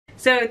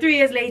So 3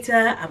 years later,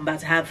 I'm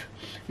about to have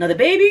another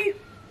baby.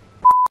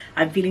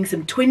 I'm feeling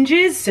some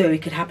twinges, so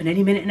it could happen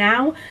any minute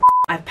now.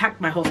 I've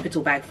packed my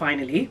hospital bag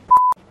finally.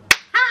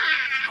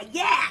 Ah,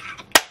 yeah!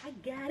 I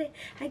got it,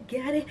 I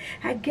got it,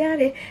 I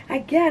got it, I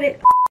got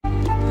it.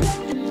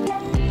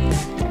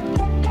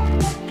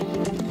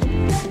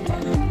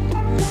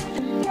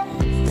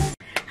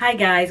 Hi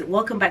guys,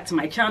 welcome back to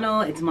my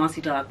channel. It's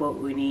Marcy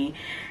Dolapo,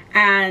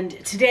 and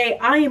today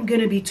I am going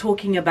to be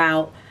talking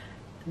about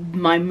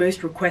my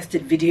most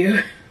requested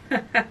video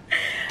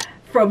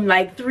from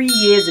like 3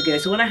 years ago.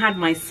 So when I had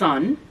my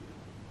son,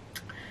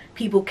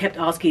 people kept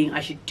asking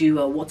I should do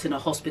a what's in a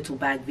hospital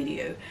bag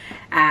video,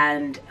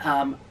 and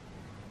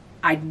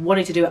I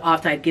wanted to do it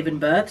after I'd given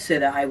birth so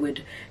that I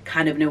would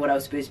kind of know what I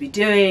was supposed to be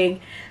doing,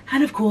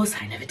 and of course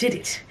I never did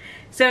it.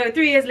 So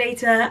 3 years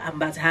later, I'm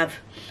about to have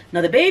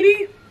another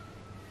baby.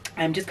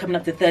 I'm just coming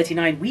up to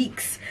 39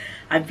 weeks.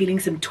 I'm feeling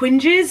some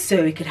twinges, so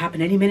it could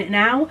happen any minute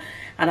now.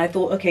 And I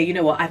thought, okay, you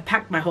know what? I've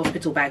packed my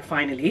hospital bag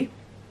finally.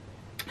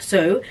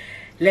 So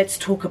let's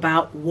talk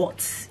about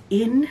what's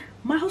in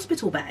my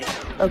hospital bag.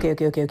 Okay.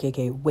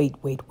 Wait.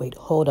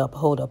 Hold up.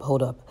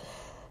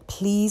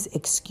 Please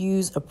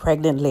excuse a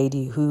pregnant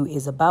lady who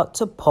is about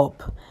to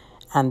pop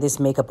and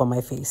this makeup on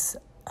my face.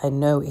 I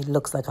know it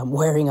looks like I'm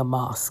wearing a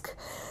mask.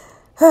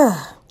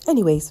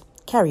 Anyways,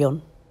 carry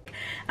on.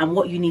 And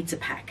what you need to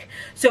pack.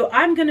 So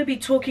I'm going to be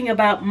talking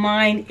about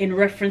mine in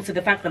reference to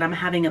the fact that I'm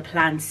having a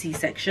planned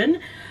C-section.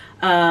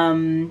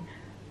 Yeah,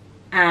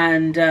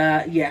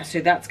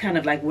 so that's kind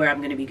of like where I'm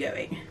going to be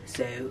going.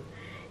 So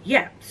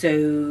yeah,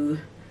 so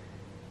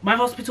my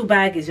hospital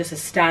bag is just a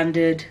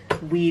standard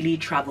wheelie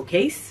travel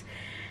case,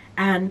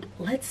 and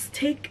let's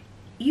take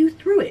you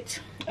through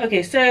it.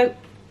 Okay, so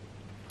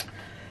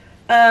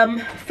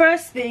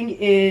first thing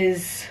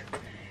is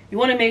you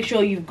want to make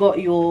sure you've got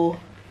your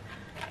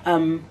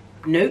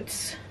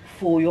notes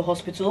for your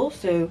hospital,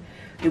 so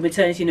your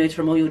maternity notes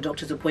from all your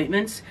doctor's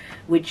appointments,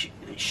 which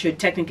should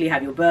technically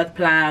have your birth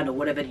plan or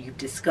whatever you've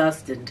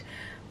discussed and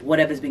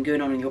whatever's been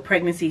going on in your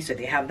pregnancy, so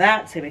they have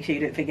that, so make sure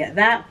you don't forget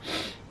that.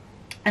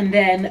 And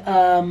then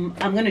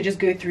I'm going to just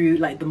go through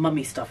like the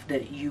mummy stuff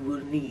that you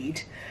will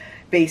need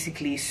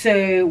basically.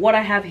 So what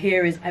I have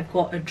here is I've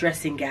got a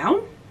dressing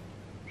gown,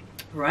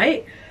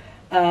 right?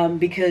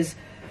 Because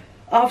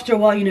after a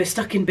while, you know,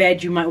 stuck in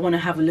bed, you might want to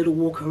have a little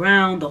walk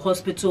around the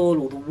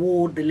hospital or the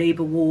ward, the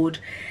labor ward,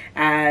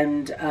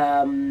 and,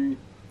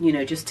 you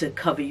know, just to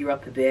cover you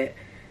up a bit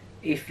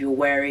if you're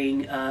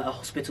wearing a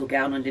hospital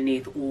gown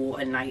underneath, or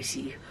a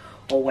nightie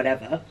or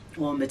whatever,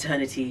 or a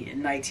maternity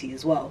nightie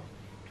as well.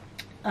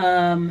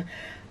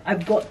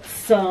 I've got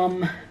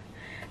some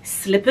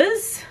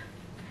slippers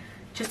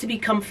just to be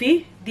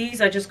comfy.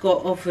 These I just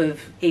got off of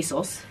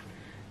ASOS.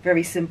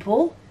 Very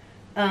simple.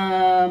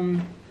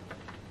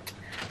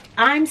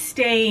 I'm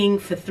staying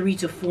for 3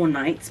 to 4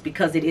 nights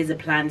because it is a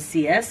planned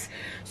CS.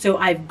 So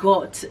I've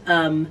got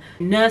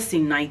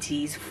nursing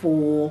nighties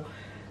for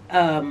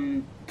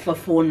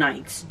 4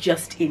 nights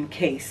just in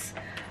case.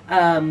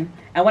 And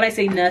when I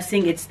say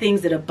nursing, it's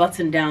things that are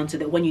buttoned down so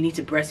that when you need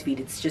to breastfeed,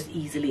 it's just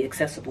easily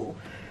accessible.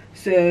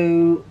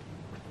 So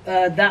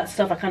that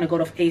stuff I kind of got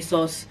off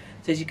ASOS.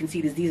 So as you can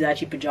see, these are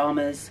actually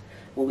pajamas,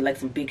 or with like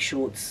some big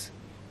shorts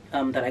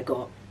that I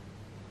got.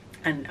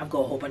 And I've got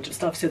a whole bunch of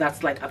stuff, so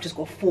that's like I've just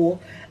got 4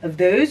 of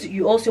those.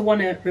 You also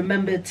want to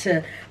remember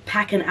to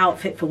pack an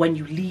outfit for when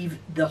you leave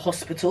the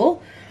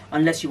hospital,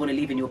 unless you want to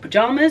leave in your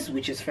pajamas,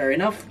 which is fair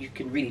enough. You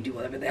can really do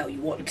whatever the hell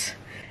you want.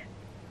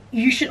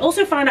 You should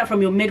also find out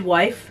from your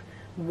midwife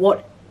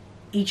what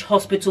each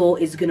hospital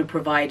is going to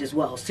provide as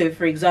well. So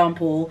for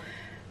example,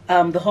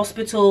 the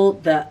hospital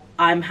that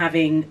I'm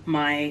having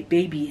my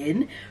baby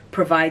in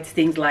provides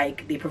things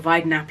like, they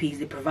provide nappies,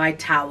 they provide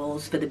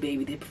towels for the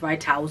baby, they provide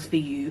towels for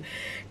you,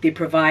 they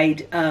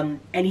provide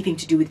anything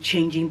to do with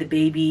changing the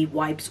baby,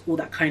 wipes, all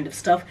that kind of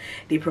stuff.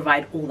 They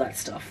provide all that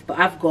stuff, but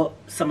I've got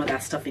some of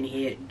that stuff in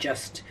here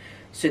just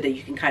so that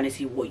you can kind of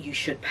see what you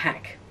should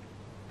pack.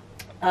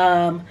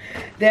 Then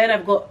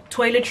I've got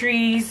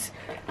toiletries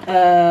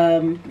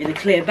in a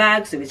clear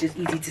bag, so it's just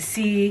easy to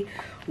see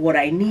what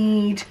I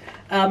need.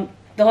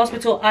 The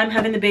hospital I'm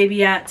having the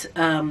baby at,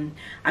 I'm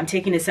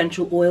taking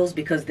essential oils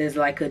because there's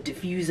like a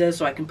diffuser,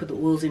 so I can put the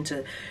oils in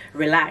to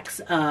relax.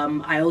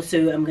 I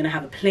also am going to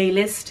have a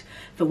playlist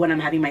for when I'm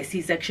having my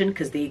C-section,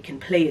 because they can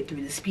play it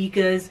through the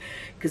speakers,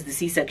 because the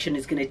C-section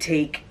is going to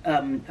take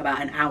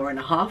about an hour and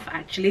a half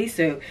actually,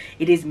 so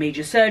it is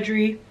major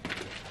surgery.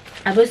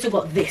 I've also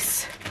got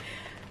this.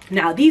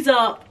 Now these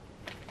are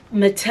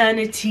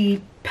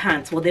maternity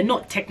pants. Well, they're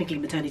not technically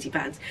maternity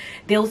pants.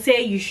 They'll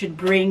say you should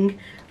bring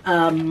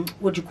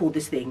what do you call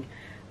this thing,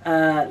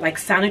 like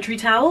sanitary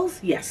towels.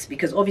 Yes,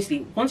 because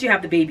obviously once you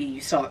have the baby,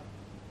 you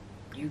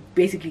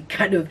basically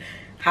kind of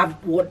have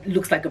what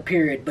looks like a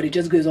period, but it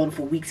just goes on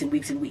for weeks and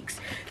weeks and weeks.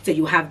 So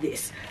you have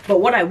this. But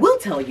what I will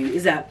tell you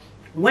is that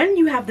when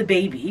you have the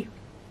baby,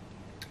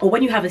 or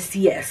when you have a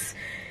CS,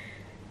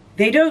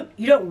 you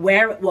don't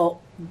wear,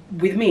 well,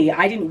 with me,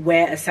 I didn't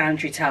wear a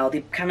sanitary towel.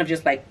 They kind of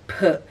just like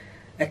put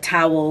a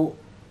towel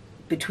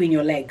between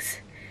your legs,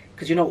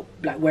 because you're not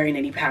like wearing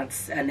any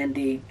pants, and then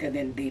they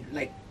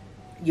like,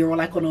 you're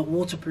like on a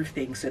waterproof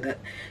thing so that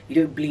you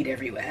don't bleed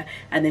everywhere.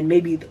 And then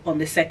maybe on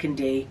the second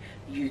day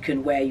you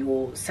can wear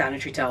your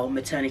sanitary towel,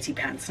 maternity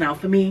pants. Now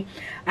for me,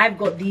 I've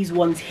got these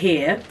ones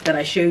here that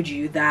I showed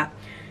you that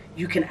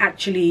you can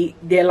actually,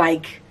 they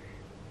kind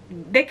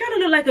of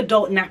look like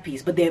adult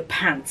nappies, but they're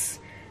pants.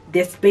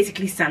 They're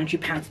basically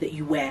sanitary pants that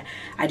you wear.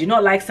 I do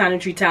not like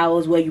sanitary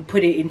towels where you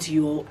put it into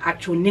your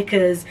actual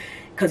knickers,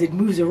 because it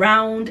moves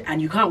around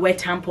and you can't wear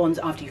tampons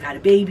after you've had a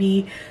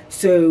baby.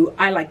 So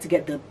I like to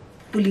get the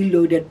fully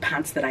loaded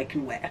pants that I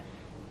can wear.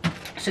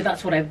 So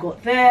that's what I've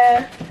got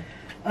there.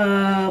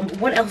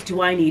 What else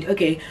do I need?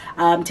 Okay,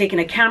 taking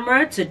a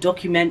camera to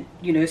document,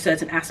 you know,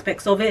 certain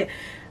aspects of it.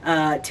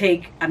 I'm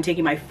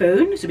taking my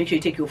phone, so make sure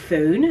you take your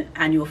phone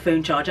and your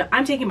phone charger.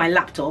 I'm taking my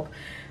laptop.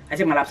 I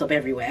take my laptop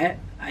everywhere.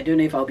 I don't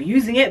know if I'll be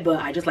using it,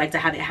 but I just like to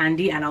have it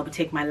handy, and I'll be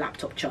taking my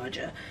laptop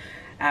charger.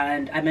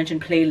 And I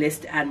mentioned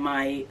playlist and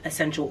my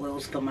essential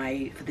oils for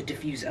the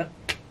diffuser.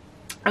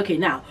 Okay,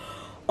 now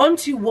on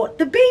to what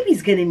the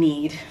baby's gonna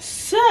need.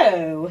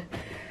 So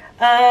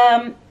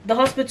the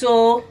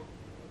hospital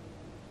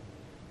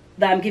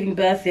that I'm giving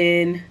birth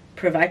in,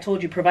 I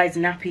told you, provides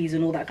nappies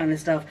and all that kind of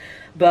stuff,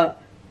 but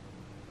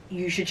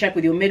you should check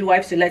with your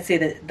midwife. So let's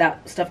say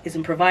that stuff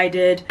isn't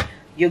provided,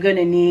 you're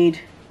gonna need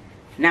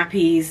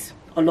nappies,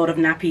 a lot of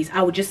nappies.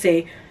 I would just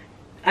say,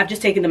 I've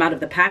just taken them out of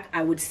the pack.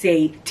 I would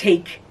say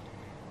take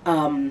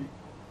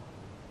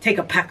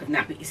a pack of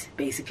nappies,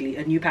 basically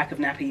a new pack of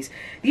nappies.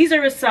 These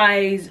are a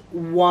size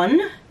 1.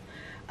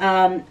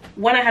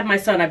 When I had my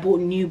son, I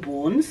bought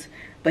newborns,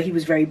 but he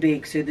was very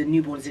big, so the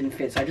newborns didn't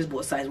fit, so I just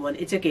bought size 1.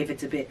 It's okay if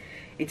it's a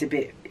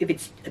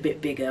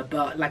bit bigger,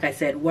 but like I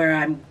said, where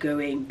I'm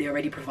going, they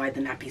already provide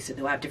the nappies, so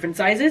they'll have different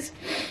sizes.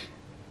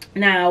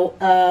 Now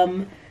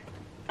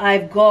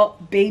I've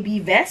got baby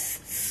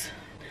vests.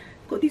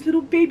 I've got these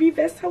little baby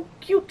vests, how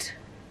cute.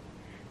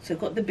 So I've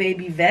got the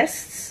baby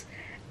vests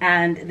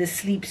and the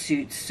sleep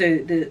suits. So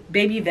the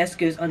baby vest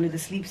goes under the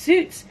sleep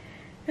suits,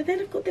 and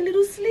then I've got the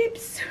little sleep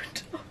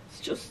suit. Oh,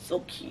 it's just so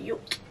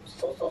cute,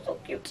 so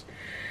cute.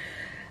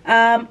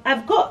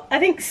 I've got, I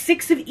think,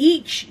 6 of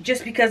each,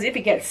 just because if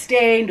it gets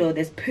stained or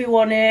there's poo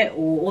on it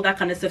or all that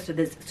kind of stuff, so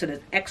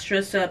there's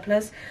extra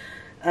surplus.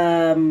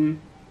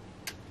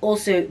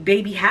 Also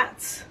baby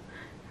hats.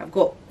 I've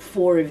got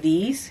 4 of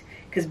these,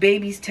 because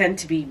babies tend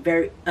to be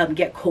very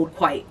get cold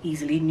quite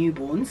easily,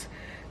 newborns.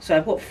 So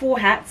I've got 4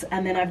 hats,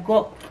 and then I've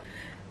got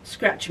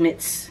scratch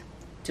mitts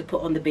to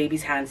put on the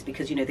baby's hands,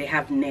 because you know they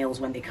have nails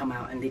when they come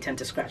out and they tend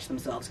to scratch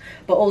themselves.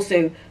 But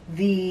also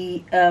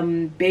the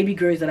baby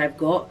grows that I've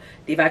got,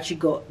 they've actually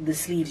got the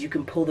sleeves, you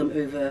can pull them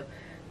over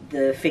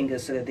the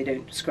fingers so that they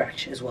don't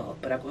scratch as well.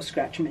 But I've got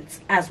scratch mitts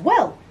as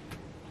well.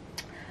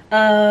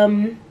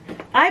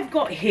 I've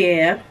got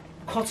here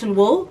cotton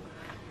wool,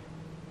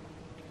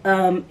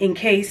 in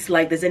case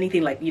like there's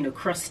anything like, you know,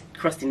 crust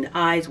in the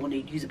eyes, want to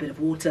use a bit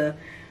of water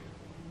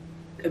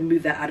and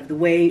move that out of the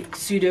way.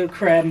 Pseudo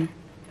creme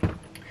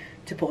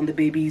to put on the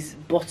baby's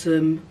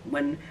bottom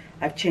when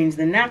I've changed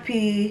the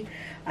nappy.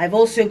 I've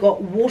also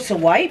got water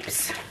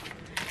wipes.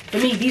 For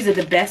me, these are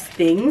the best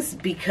things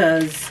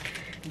because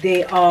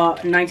they are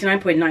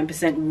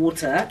 99.9%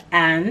 water,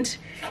 and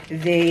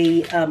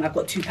they I've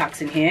got 2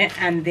 packs in here,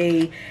 and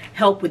they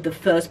help with the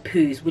first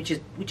poos, which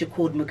are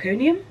called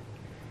meconium.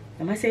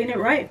 Am I saying it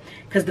right?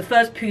 Because the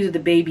first poos of the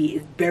baby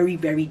is very,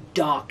 very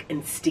dark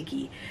and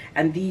sticky,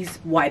 and these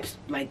wipes,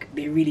 like,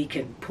 they really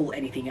can pull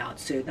anything out,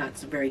 so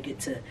that's very good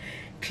to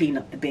clean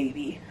up the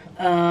baby.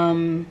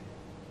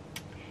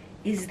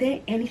 Is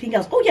there anything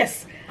else? Oh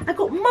yes, I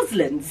got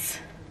muslins.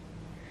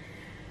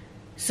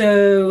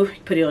 So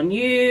put it on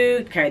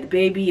you, carry the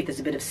baby if there's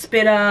a bit of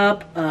spit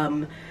up.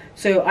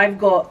 So I've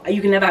got,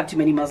 you can never have too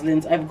many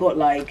muslins. I've got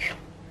like,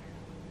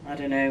 I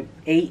don't know,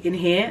 8 in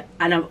here,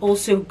 and I've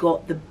also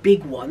got the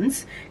big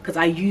ones because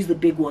I use the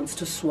big ones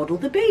to swaddle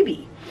the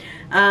baby.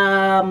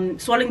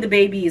 Swaddling the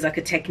baby is like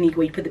a technique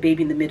where you put the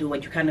baby in the middle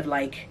and you kind of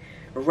like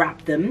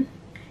wrap them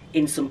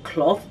in some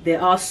cloth.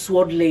 There are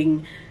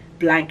swaddling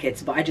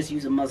blankets, but I just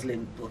use a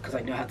muslin because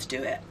I know how to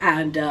do it,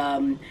 and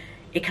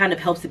it kind of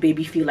helps the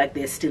baby feel like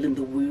they're still in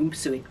the womb,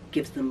 so it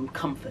gives them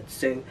comfort.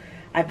 So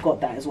I've got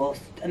that as well,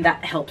 and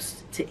that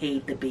helps to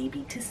aid the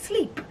baby to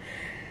sleep.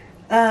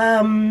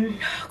 God,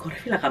 I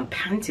feel like I'm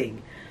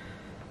panting.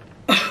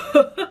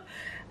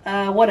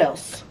 What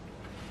else?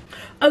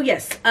 Oh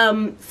yes,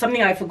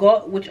 something I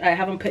forgot, which I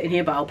haven't put in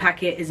here, but I'll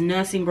pack it, is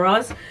nursing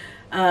bras,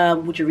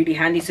 which are really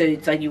handy. So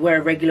it's like you wear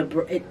a regular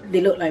bra,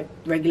 they look like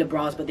regular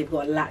bras, but they've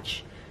got a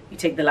latch. You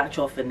take the latch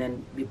off and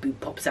then the boob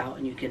pops out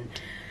and you can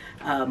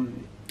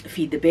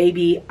feed the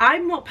baby.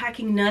 I'm not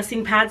packing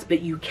nursing pads,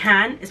 but you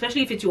can,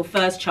 especially if it's your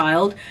first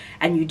child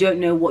and you don't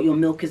know what your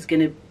milk is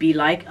going to be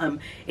like.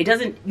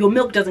 Your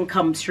milk doesn't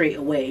come straight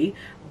away,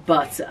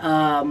 but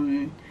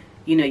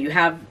you know, you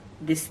have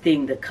this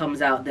thing that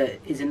comes out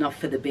that is enough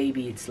for the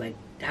baby. It's like,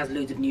 it has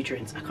loads of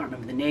nutrients. I can't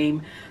remember the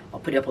name.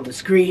 I'll put it up on the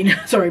screen.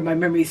 Sorry, my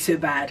memory is so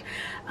bad.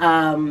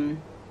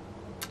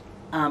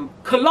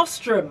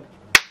 Colostrum.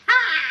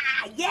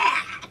 Ah,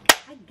 yeah,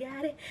 I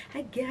got it.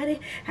 I got it,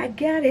 I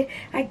got it,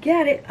 I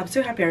got it. I'm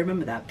so happy I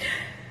remember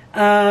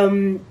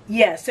that.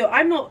 Yeah, so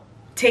I'm not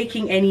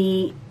taking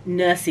any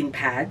nursing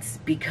pads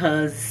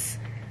because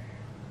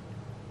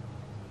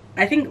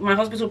I think my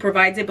hospital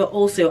provides it, but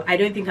also I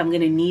don't think I'm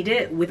gonna need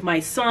it. With my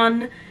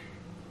son,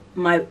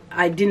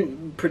 I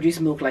didn't produce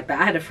milk like that.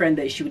 I had a friend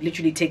that she would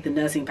literally take the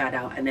nursing pad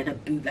out and then her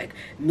boob, like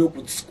milk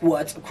would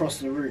squirt across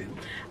the room.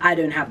 I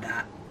don't have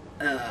that.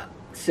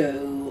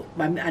 So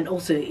and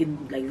also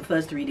in like the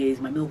first 3 days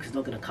my milk is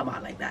not going to come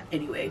out like that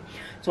anyway,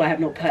 so I have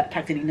not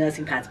packed any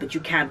nursing pads. But you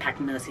can pack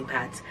nursing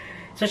pads,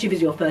 especially if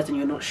it's your first and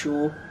you're not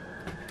sure.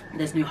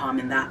 There's no harm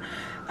in that.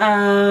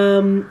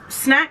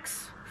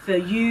 Snacks for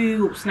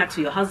you, snacks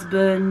for your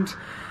husband,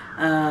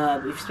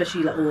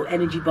 especially like, or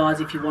energy bars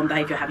if you want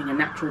that, if you're having a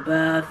natural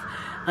birth.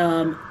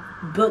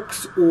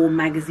 Books or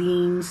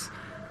magazines,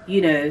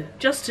 you know,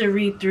 just to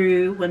read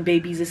through when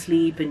baby's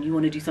asleep and you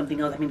want to do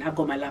something else. I mean, I've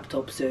got my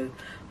laptop, so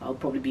I'll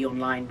probably be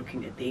online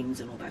looking at things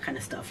and all that kind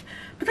of stuff.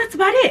 But that's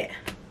about it.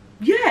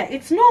 Yeah,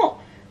 it's not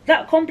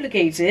that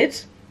complicated.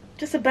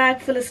 Just a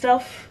bag full of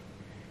stuff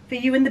for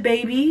you and the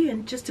baby,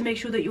 and just to make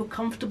sure that you're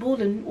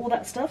comfortable and all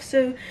that stuff.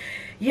 So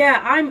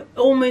yeah, I'm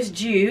almost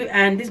due,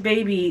 and this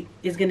baby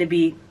is going to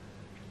be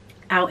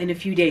out in a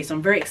few days, so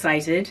I'm very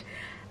excited.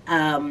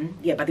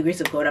 Yeah, by the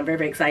grace of God, I'm very,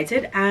 very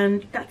excited.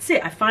 And that's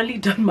it. I finally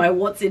done my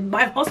what's in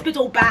my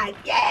hospital bag.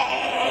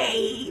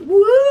 Yay!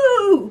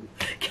 Woo!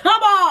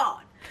 Come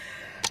on!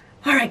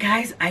 Alright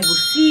guys, I will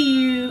see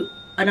you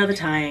another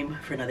time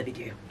for another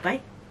video.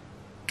 Bye.